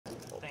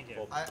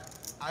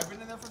I've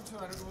been in there for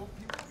 200. Well,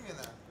 people be in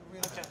there.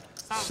 Okay.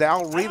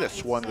 Sal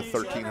Reedus won the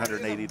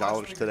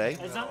 $1,380 today.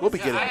 We'll be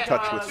getting in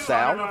touch with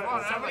Sal.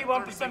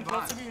 71%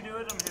 plus of you do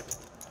it, I'm happy.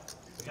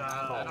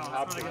 God, that's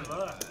not a good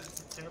look.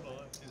 It's a terrible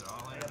look.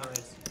 I gotta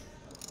raise.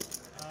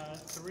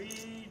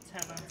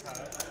 310 on top.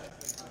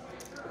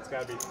 It's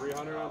got to be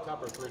 300 on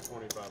top or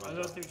 325 on top? I'll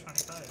go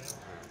 325,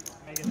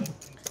 yeah. Make it look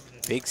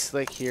conservative. Big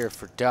slick here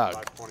for Doug.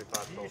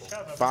 525 total.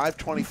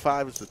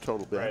 525 is the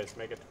total bid. Raise,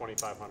 make it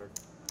 2,500.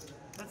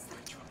 That's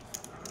not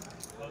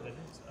 25. Oh, that is.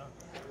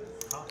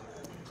 Oh.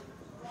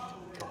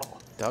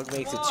 Doug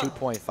makes it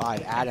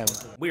 2.5. Adam.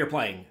 We are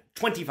playing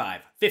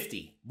 25,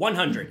 50,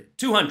 100,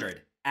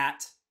 200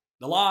 at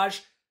the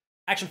Lodge.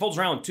 Action folds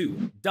round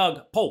 2.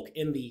 Doug Polk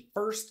in the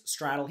first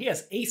straddle. He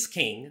has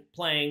Ace-King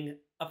playing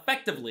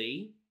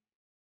effectively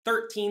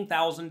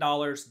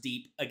 $13,000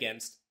 deep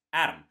against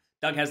Adam.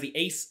 Doug has the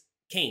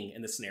Ace-King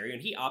in this scenario,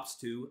 and he opts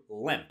to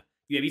limp.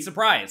 You may be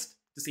surprised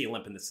to see a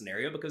limp in this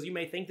scenario because you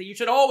may think that you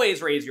should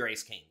always raise your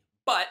Ace-King.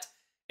 But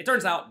it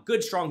turns out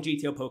good, strong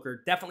GTO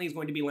poker definitely is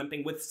going to be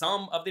limping with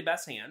some of the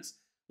best hands,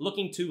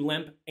 looking to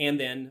limp and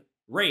then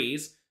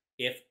raise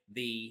if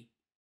the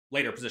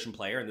later position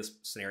player, in this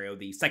scenario,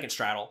 the second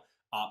straddle,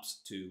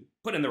 opts to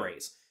put in the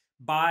raise.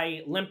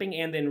 By limping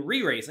and then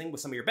re-raising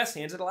with some of your best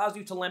hands, it allows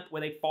you to limp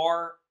with a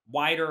far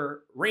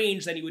wider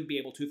range than you would be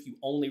able to if you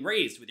only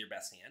raised with your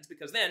best hands,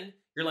 because then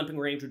your limping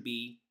range would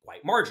be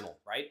quite marginal,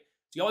 right?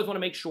 So you always want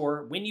to make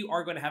sure when you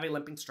are going to have a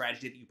limping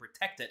strategy that you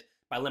protect it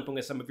by limping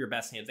with some of your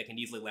best hands that can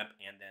easily limp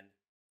and then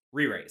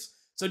re-raise.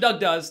 So Doug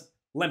does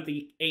limp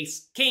the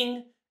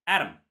Ace-King.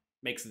 Adam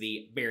makes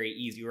the very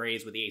easy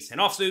raise with the Ace-10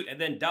 offsuit, and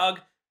then Doug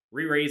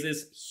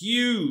re-raises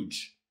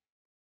huge,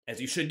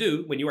 as you should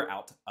do when you are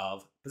out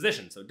of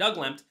position. So Doug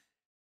limped.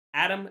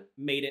 Adam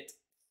made it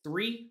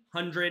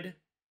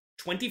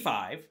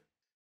 325,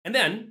 and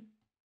then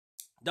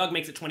Doug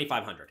makes it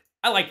 2,500.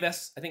 I like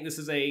this. I think this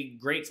is a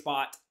great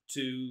spot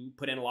to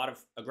put in a lot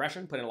of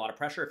aggression, put in a lot of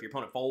pressure. If your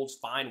opponent folds,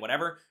 fine,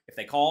 whatever. If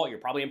they call, you're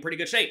probably in pretty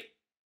good shape.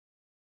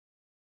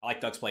 I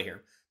like Doug's play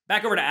here.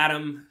 Back over to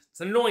Adam.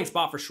 It's an annoying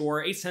spot for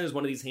sure. Ace-10 is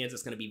one of these hands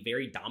that's going to be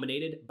very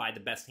dominated by the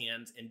best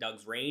hands in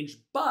Doug's range,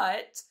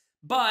 but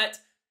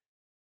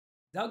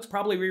Doug's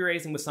probably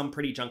re-raising with some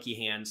pretty junky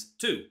hands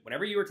too.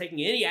 Whenever you are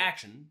taking any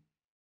action,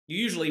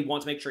 you usually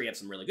want to make sure you have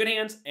some really good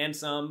hands and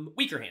some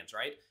weaker hands,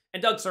 right?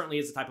 And Doug certainly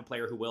is the type of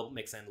player who will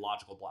mix in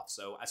logical bluffs,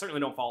 so I certainly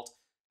don't fault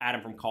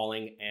Adam from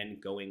calling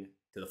and going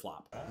to the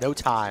flop. No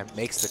time,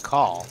 makes the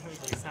call.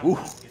 Ooh,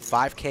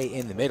 5K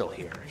in the middle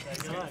here.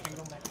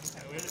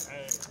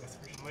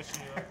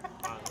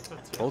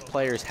 Both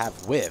players have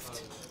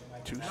whiffed.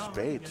 2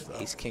 spades, though.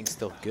 Ace-King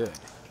still good.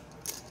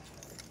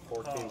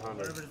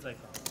 1,400.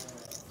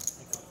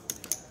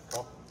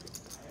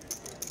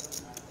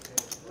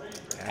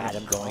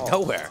 Adam going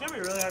nowhere. It's gonna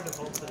be really hard to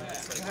fold for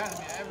this.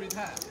 Every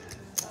time.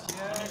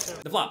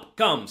 The flop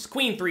comes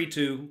Queen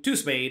 3-2, 2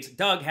 spades.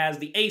 Doug has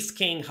the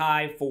Ace-King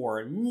high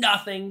for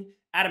nothing.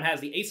 Adam has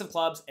the Ace of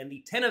clubs and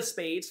the 10 of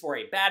spades for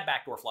a bad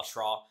backdoor flush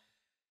draw.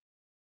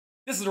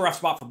 This is a rough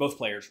spot for both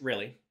players,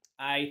 really.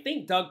 I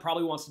think Doug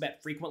probably wants to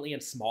bet frequently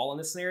and small in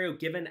this scenario,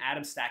 given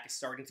Adam's stack is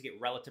starting to get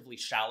relatively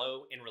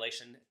shallow in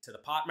relation to the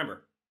pot.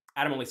 Remember,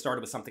 Adam only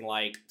started with something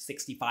like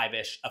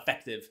 65-ish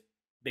effective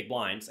big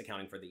blinds,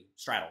 accounting for the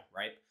straddle,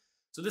 right?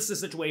 So this is a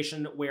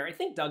situation where I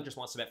think Doug just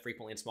wants to bet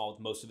frequently and small with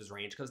most of his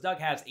range, because Doug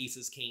has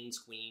aces, kings,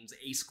 queens,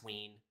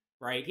 ace-queen,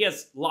 right? He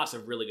has lots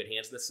of really good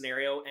hands in this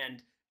scenario,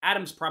 and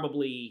Adam's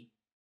probably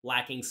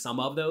lacking some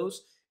of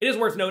those. It is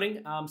worth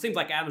noting, seems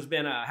like Adam's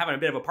been having a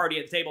bit of a party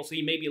at the table, so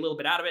he may be a little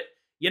bit out of it.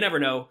 You never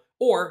know.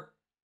 Or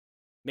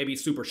maybe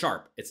he's super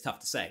sharp. It's tough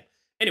to say.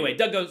 Anyway,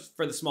 Doug goes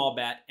for the small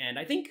bet, and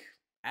I think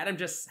Adam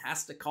just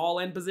has to call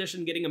in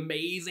position, getting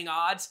amazing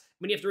odds. I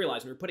mean, you have to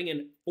realize when you're putting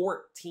in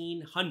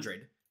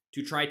 1,400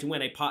 to try to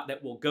win a pot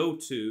that will go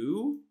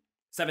to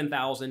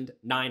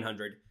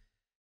 7,900,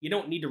 you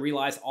don't need to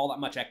realize all that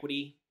much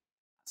equity.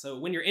 So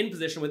when you're in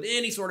position with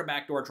any sort of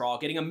backdoor draw,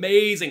 getting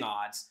amazing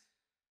odds,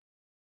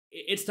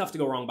 it's tough to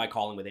go wrong by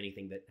calling with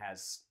anything that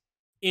has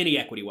any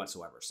equity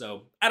whatsoever.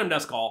 So Adam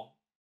does call,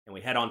 and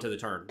we head on to the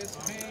turn.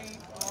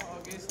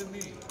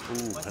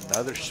 Ooh,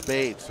 another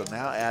spade. So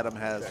now Adam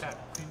has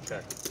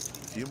a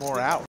few more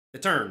out. The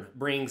turn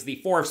brings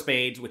the 4 of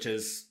spades, which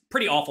is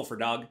pretty awful for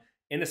Doug.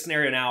 In this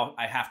scenario now,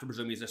 I have to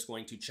presume he's just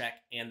going to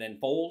check and then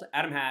fold.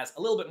 Adam has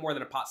a little bit more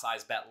than a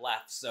pot-sized bet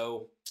left,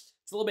 so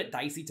it's a little bit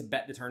dicey to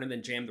bet the turn and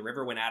then jam the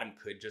river when Adam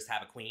could just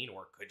have a queen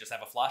or could just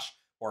have a flush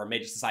or may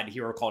just decide to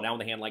hero call down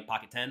with a hand like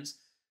pocket tens.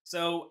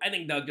 So I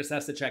think Doug just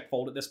has to check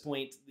fold at this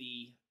point.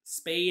 The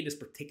spade is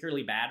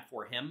particularly bad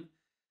for him.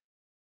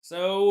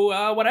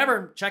 So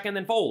whatever, check and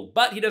then fold.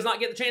 But he does not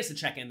get the chance to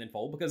check and then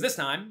fold because this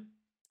time,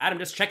 Adam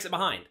just checks it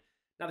behind.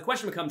 Now the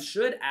question becomes,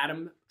 should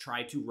Adam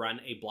try to run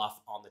a bluff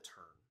on the turn?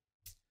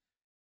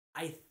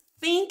 I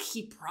think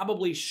he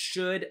probably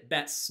should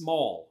bet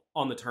small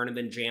on the turn and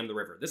then jam the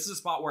river. This is a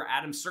spot where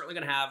Adam's certainly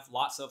going to have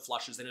lots of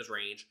flushes in his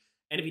range.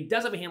 And if he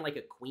does have a hand like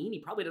a queen, he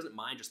probably doesn't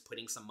mind just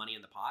putting some money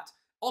in the pot.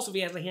 Also, if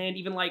he has a hand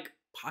even like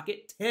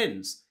pocket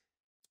tens,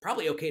 it's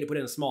probably okay to put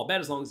in a small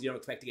bet as long as you don't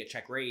expect to get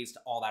check raised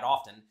all that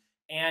often.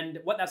 And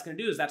what that's going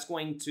to do is that's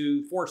going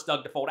to force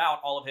Doug to fold out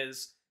all of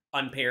his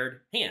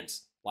unpaired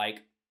hands,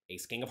 like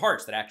Ace King of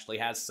Hearts that actually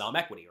has some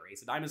equity, or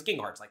Ace of Diamonds King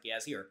of Hearts like he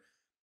has here.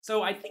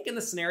 So I think in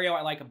this scenario,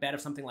 I like a bet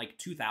of something like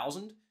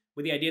 2,000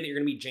 with the idea that you're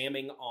going to be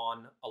jamming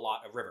on a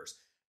lot of rivers.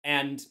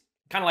 And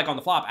kind of like on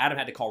the flop, Adam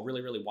had to call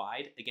really, really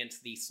wide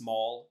against the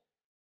small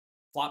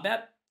flop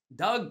bet.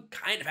 Doug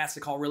kind of has to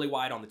call really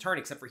wide on the turn,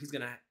 except for he's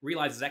going to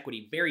realize his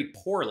equity very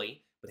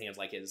poorly with hands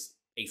like his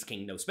Ace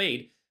King no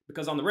spade,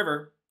 because on the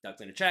river, Doug's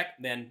going to check,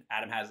 then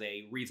Adam has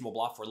a reasonable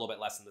bluff for a little bit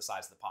less than the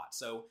size of the pot.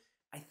 So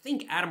I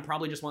think Adam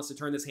probably just wants to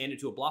turn this hand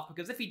into a bluff,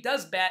 because if he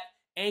does bet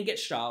and get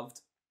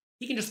shoved,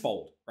 he can just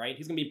fold, right?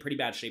 He's going to be in pretty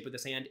bad shape with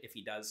this hand if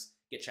he does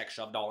get check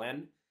shoved all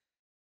in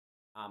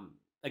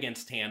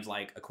against hands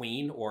like a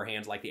queen or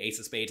hands like the ace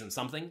of spades and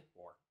something,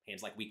 or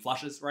hands like weak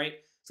flushes, right?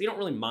 So you don't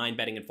really mind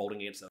betting and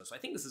folding against those. So I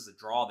think this is a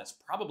draw that's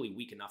probably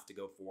weak enough to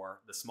go for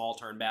the small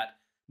turn bet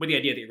with the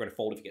idea that you're going to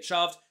fold if you get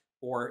shoved,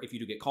 or if you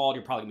do get called,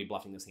 you're probably going to be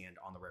bluffing this hand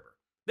on the river.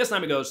 This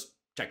time it goes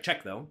check,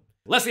 check, though.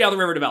 Let's see how the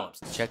river develops.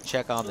 Check,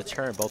 check on the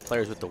turn. Both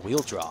players with the wheel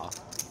draw.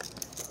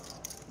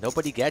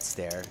 Nobody gets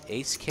there.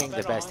 Ace King,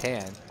 the best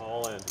hand.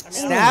 All in.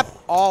 Snap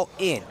all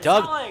in.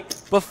 Doug,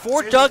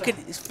 before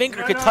his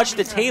finger could touch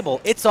the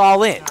table, it's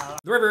all in.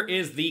 The river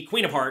is the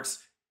queen of hearts.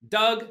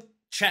 Doug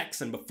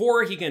checks, and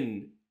before he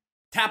can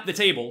tap the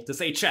table to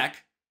say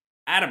check,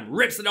 Adam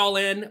rips it all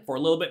in for a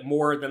little bit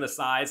more than the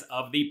size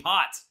of the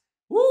pot.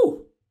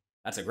 Woo!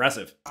 That's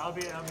aggressive. I'll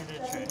be the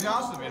trade. Be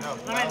honest with me, no.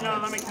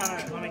 Let me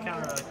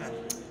counter really quick.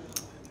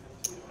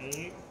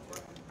 8.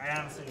 I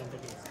honestly didn't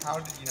think it was. How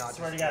did you not?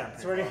 Swear to God.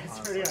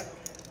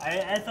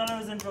 I thought I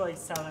was in for like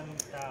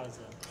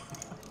 7,000.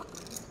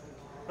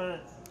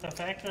 But the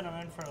fact that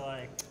I'm in for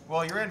like...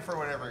 Well, you're in for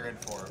whatever you're in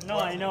for. No,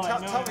 I know. Tell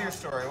me your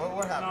story.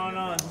 What happened?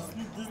 No.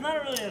 This is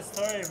not really a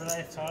story, but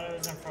I thought I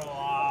was in for a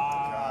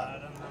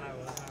lot, and then I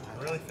wasn't.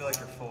 I really feel like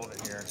you're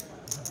folded here.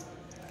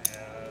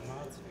 Yeah, no,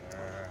 it's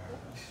fair.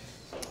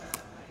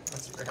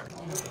 That's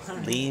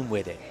fair. Lean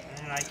with it.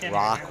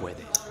 Rock with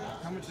it.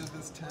 How much is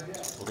this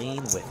tag?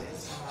 Lean with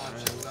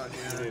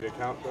it. You need to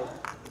count though.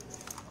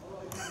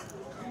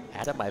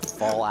 Adam might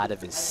fall out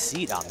of his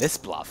seat on this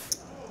bluff.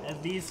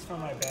 At least for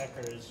my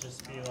backers,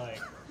 just be like,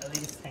 at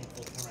least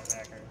thankful for my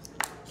backers.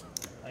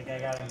 Like, I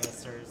got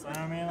investors.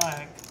 I mean,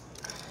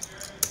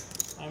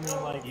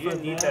 you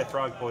didn't eat that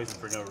frog poison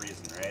for no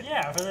reason, right?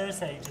 Yeah, for their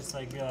sake, just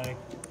like, be like,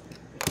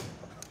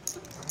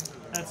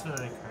 that's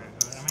really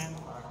correct. I mean,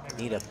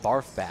 Need a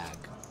barf bag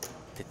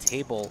to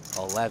table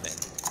 11.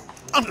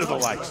 Under the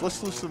lights.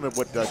 Let's listen to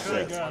what Doug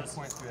says.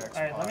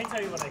 Alright, let me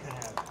tell you what I could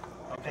have.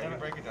 Okay, you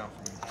break it down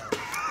for me.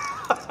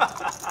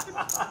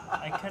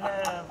 I could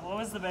have, what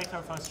was the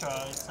backdoor flush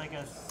draw? It's like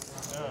a,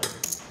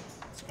 it's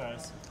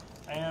gross.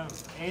 I have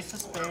ace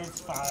of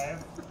spades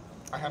 5.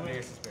 I have the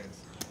ace of spades.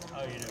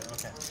 Oh, you do?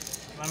 Okay.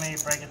 Let me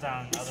break it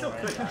down other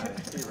way.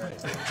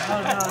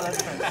 Oh, no,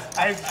 that's good.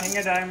 I have king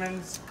of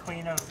diamonds,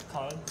 queen of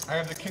clubs. I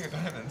have the king of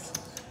diamonds.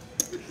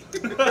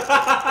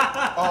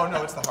 Oh,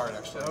 no, it's the heart,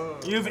 actually. Oh.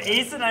 You have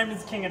ace of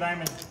diamonds, king of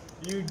diamonds.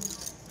 You.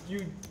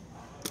 Okay.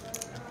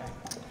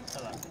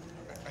 Hello.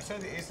 I said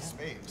the ace of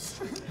spades.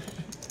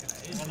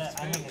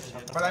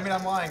 But I mean,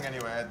 I'm lying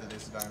anyway. I had the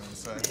ace of diamonds,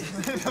 so it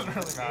doesn't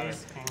really matter.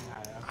 Ace, king,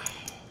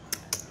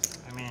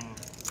 I mean,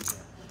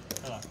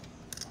 hello.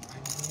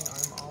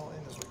 I'm all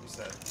in, is what you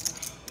said.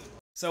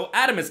 So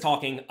Adam is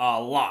talking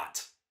a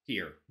lot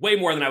here. Way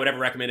more than I would ever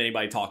recommend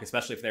anybody talk,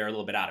 especially if they're a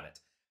little bit out of it.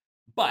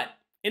 But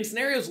in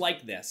scenarios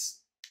like this,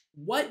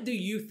 what do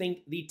you think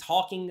the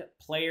talking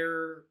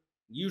player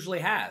usually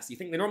has? Do you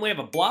think they normally have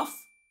a bluff?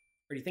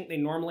 Or do you think they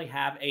normally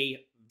have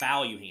a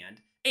value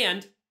hand?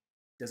 And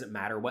does it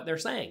matter what they're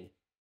saying?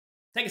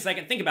 Take a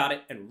second, think about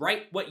it, and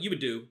write what you would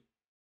do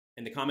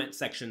in the comment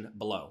section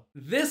below.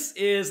 This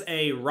is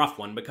a rough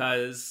one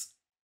because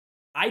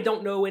I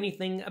don't know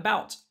anything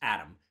about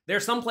Adam. There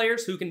are some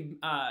players who can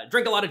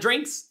drink a lot of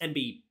drinks and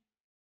be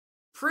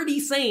pretty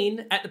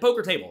sane at the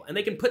poker table, and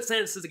they can put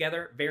sentences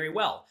together very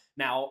well.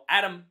 Now,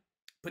 Adam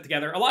put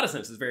together a lot of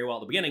sentences very well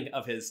at the beginning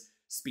of his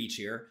speech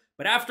here,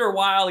 but after a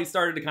while, he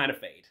started to kind of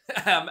fade,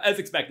 as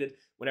expected,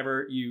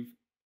 whenever you've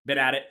been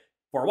at it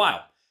for a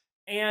while.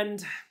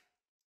 And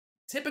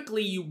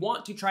typically, you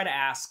want to try to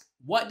ask,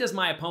 what does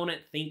my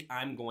opponent think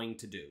I'm going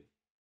to do?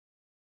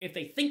 If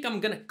they think I'm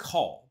going to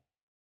call,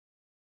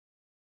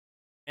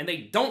 and they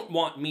don't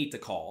want me to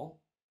call,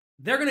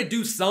 they're going to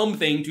do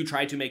something to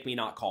try to make me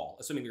not call,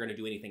 assuming they're going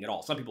to do anything at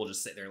all. Some people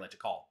just sit there and let you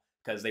call,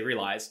 because they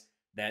realize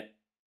that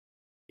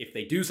if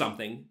they do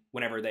something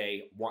whenever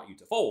they want you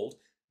to fold,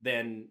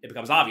 then it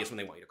becomes obvious when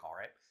they want you to call,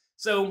 right?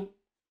 So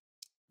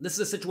this is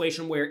a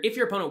situation where if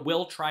your opponent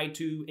will try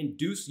to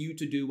induce you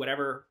to do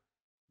whatever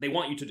they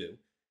want you to do,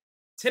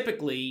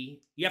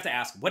 typically you have to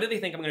ask, what do they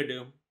think I'm going to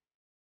do?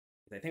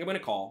 If they think I'm going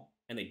to call,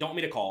 and they don't want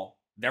me to call,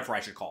 therefore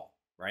I should call,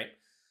 right?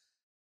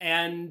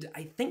 And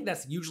I think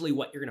that's usually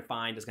what you're going to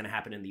find is going to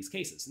happen in these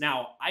cases.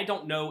 Now, I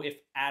don't know if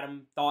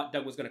Adam thought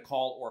Doug was going to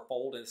call or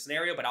fold in the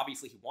scenario, but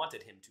obviously he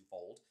wanted him to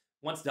fold.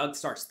 once Doug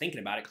starts thinking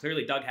about it,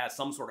 clearly Doug has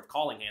some sort of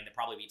calling hand that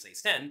probably beats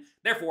ace-10.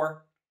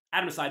 Therefore,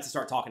 Adam decides to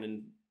start talking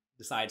and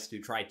decides to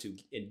try to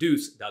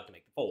induce Doug to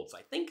make the fold. So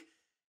I think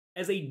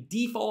as a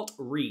default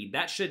read,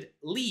 that should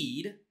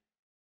lead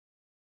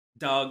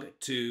Doug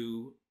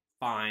to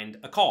find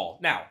a call.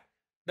 Now,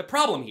 the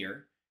problem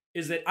here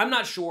is that I'm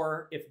not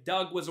sure if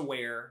Doug was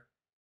aware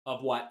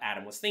of what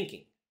Adam was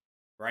thinking,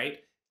 right?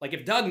 Like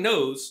if Doug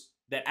knows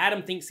that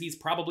Adam thinks he's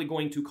probably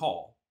going to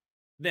call,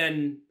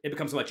 then it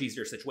becomes a much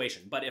easier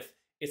situation. But if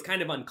it's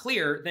kind of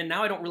unclear, then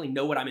now I don't really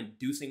know what I'm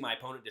inducing my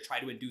opponent to try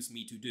to induce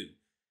me to do,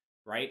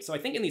 right? So I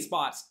think in these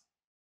spots,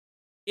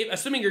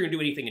 assuming you're going to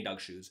do anything in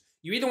Doug's shoes,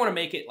 you either want to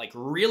make it like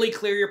really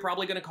clear you're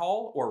probably going to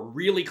call or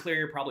really clear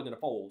you're probably going to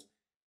fold,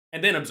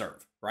 and then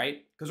observe,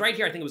 right? Because right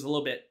here, I think it was a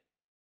little bit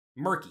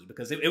murky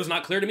because it was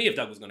not clear to me if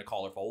Doug was going to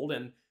call or fold.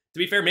 And to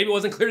be fair, maybe it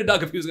wasn't clear to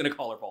Doug if he was going to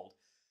call or fold.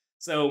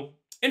 So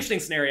interesting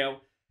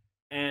scenario.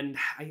 And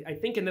I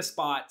think in this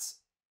spot,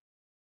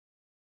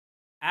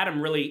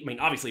 Adam really, I mean,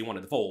 obviously he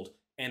wanted to fold,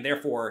 and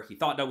therefore he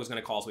thought Doug was going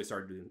to call, so he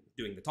started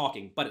doing the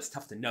talking. But it's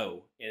tough to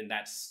know in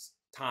that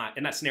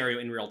scenario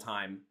in real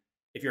time,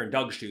 if you're in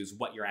Doug's shoes,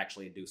 what you're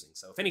actually inducing.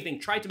 So if anything,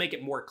 try to make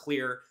it more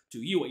clear to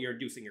you what you're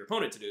inducing your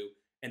opponent to do,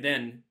 and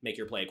then make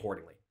your play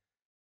accordingly.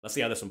 Let's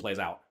see how this one plays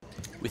out.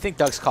 We think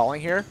Doug's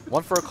calling here.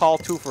 1 for a call,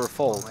 2 for a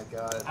fold. Oh my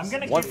god. I'm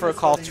gonna 1 keep for a this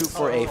call, for 2 these-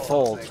 for a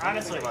fold.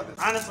 Honestly,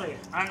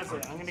 I'm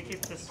gonna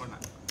keep this.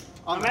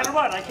 No matter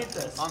what, I keep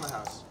this. On the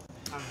house.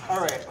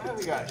 Alright, what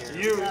do we got here?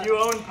 You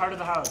own part of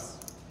the house.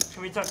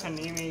 Can we talk to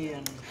Nimi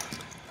and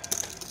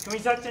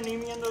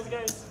those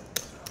guys?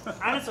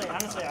 Honestly,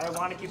 I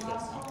want to keep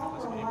this.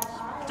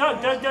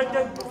 Doug,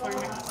 before you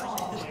make this.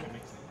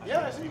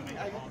 Yeah, I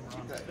can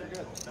keep that. You're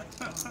good.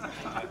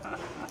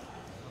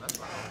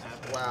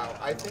 Wow,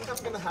 I think I'm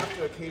gonna have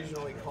to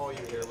occasionally call you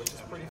here, which is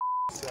pretty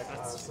sick,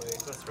 honestly.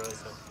 That's really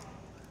sick.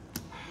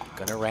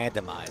 Gonna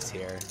randomize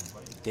here.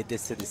 Did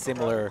this to the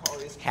similar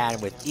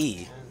hand with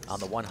E on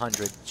the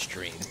 100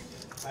 stream.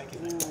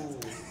 Ooh,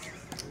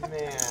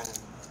 man.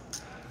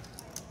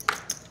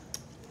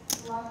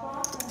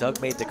 Doug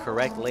made the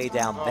correct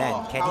laydown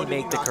then. Can he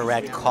make the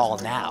correct call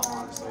now?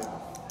 Honestly.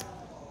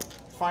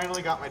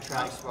 Finally got my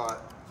trap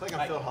spot. I feel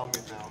like I'm Phil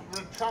Hellmuth now. I'm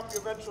gonna trap you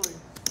eventually.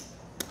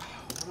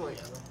 Really.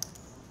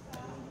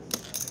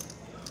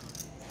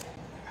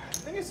 The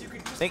thing is, you could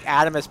I just think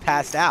Adam has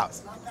passed out.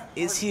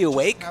 Is he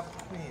awake? have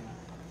the queen.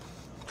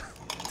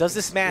 Does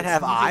this man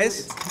have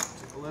eyes?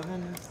 It's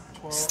 11,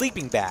 12,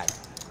 Sleeping bag.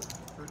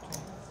 13,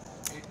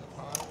 8 in the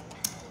pot.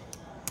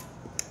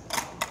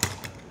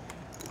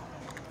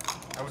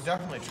 I would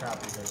definitely trap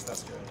you guys,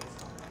 that's good.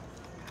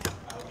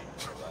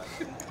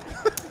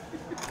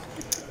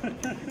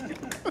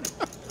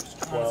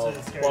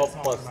 12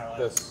 plus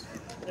this.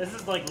 This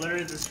is like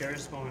literally the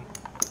scariest moment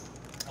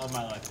of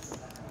my life.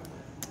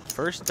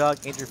 First Doug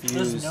There's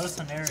interviews. no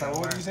scenario So what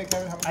where would you say,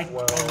 Kevin? How I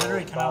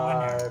literally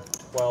cannot win here.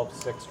 12,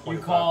 6, You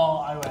 25.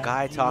 call, I win. A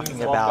guy You talking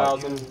lose. about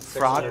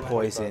 12,625. frog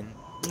poison,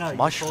 No, you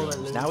mushrooms.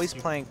 fold, I Now lose.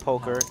 he's playing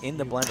poker in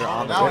the blender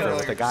on the now I river know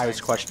with a what guy you're who's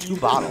saying. crushed 2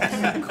 bottles.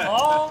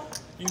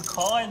 You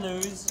call, I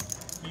lose.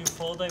 You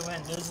fold, I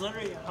win. There's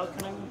literally, how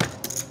can I win?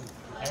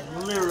 I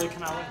literally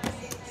cannot win.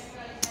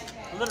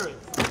 Literally.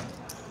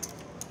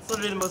 It's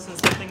literally the most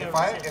insane thing I've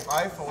ever seen. If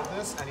I fold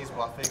this and he's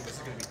bluffing, this is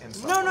gonna be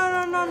insane. No,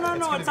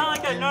 gonna it's not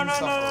like be that. No.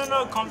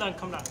 insufferable. Calm down.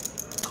 Calm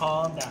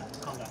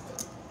down.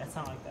 It's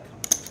not like that.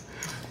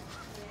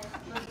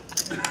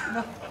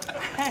 No.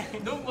 Hey.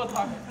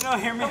 No,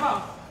 hear me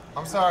out.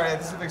 I'm sorry,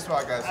 this is a big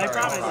spot, guys. I Sorry,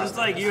 promise. It's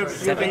like you have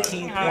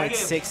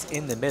 17.6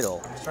 in the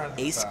middle. trying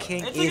to Ace stop.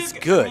 King It's is a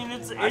good. I mean,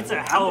 it's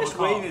a hell I'm of a just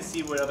call. waiting to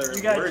see what other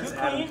You got words two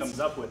Adam queens? comes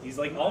up with. He's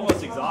like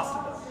almost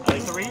exhausted though.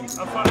 Like, 3?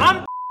 I'm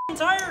f***ing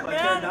tired, like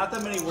there are man. not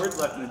that many words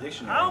left in the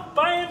dictionary. I'll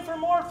buy in for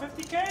more.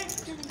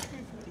 50K.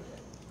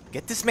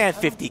 Get this man I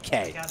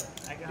 50K. got it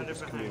behind me.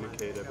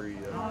 Communicate every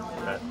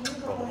bet.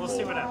 We'll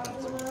see what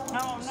happens.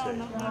 No.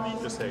 I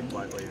mean, Just say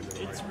politely into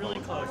the it's really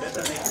close. bet.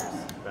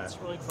 It's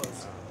really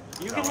close.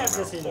 You can have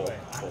this either way.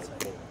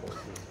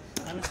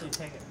 Honestly,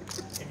 take it.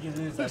 If you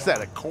lose, Is that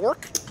a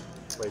cork?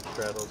 Late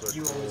straddles are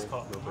You cool, always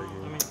call. no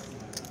biggie. I mean,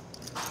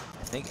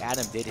 I think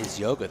Adam did his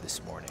yoga this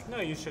morning.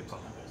 no, you should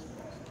call.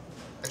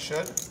 I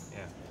should? Yeah,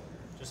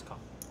 just call.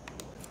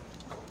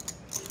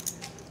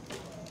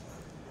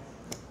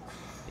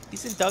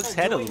 He's in Doug's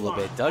head a little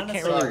bit. Doug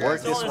can't Honestly, really work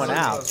sorry, this guys. one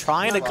out.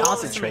 Trying to It's a close-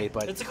 concentrate,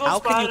 but It's a close how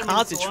spot. can I you mean, it's the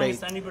concentrate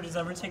longest anybody's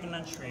ever taken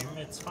on stream.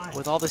 It's fine.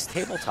 with all this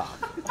table talk?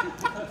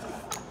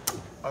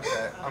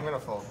 Okay, I'm gonna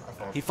fold. I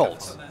fold. He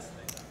folds.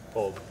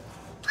 Fold.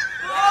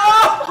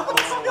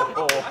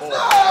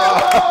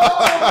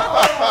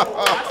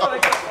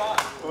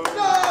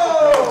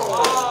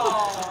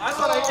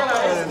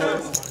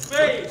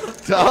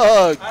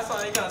 Doug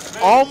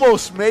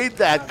almost made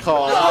that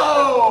call.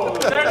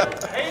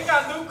 He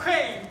got new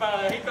cream,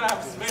 but he gonna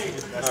have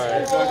spades.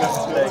 Alright, thank you.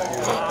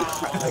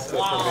 That's it for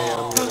me.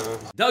 I'm gonna...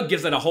 Doug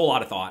gives it a whole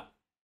lot of thought,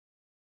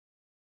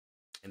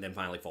 and then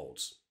finally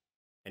folds.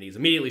 And he's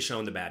immediately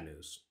shown the bad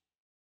news.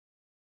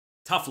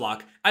 Tough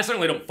luck. I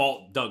certainly don't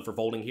fault Doug for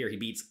folding here. He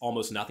beats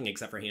almost nothing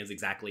except for hands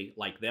exactly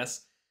like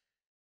this.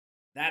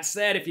 That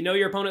said, if you know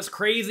your opponent's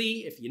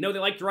crazy, if you know they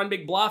like to run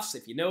big bluffs,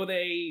 if you know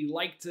they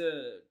like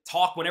to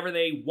talk whenever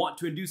they want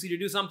to induce you to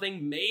do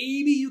something,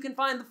 maybe you can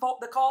find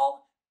the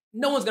call.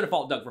 No one's going to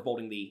fault Doug for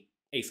folding the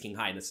ace-king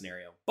high in this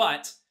scenario,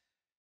 but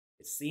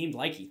it seemed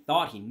like he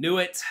thought he knew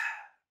it,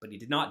 but he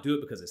did not do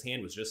it because his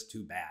hand was just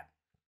too bad.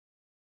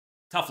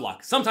 Tough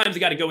luck. Sometimes you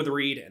got to go with the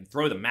read and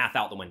throw the math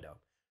out the window.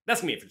 That's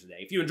going to be it for today.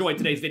 If you enjoyed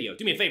today's video,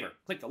 do me a favor,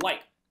 click the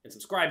like and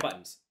subscribe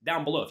buttons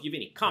down below. If you have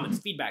any comments,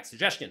 feedback,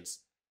 suggestions,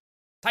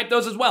 type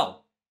those as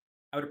well.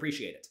 I would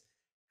appreciate it.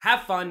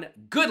 Have fun,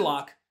 good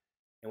luck,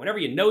 and whenever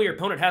you know your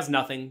opponent has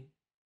nothing,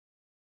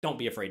 don't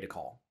be afraid to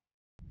call.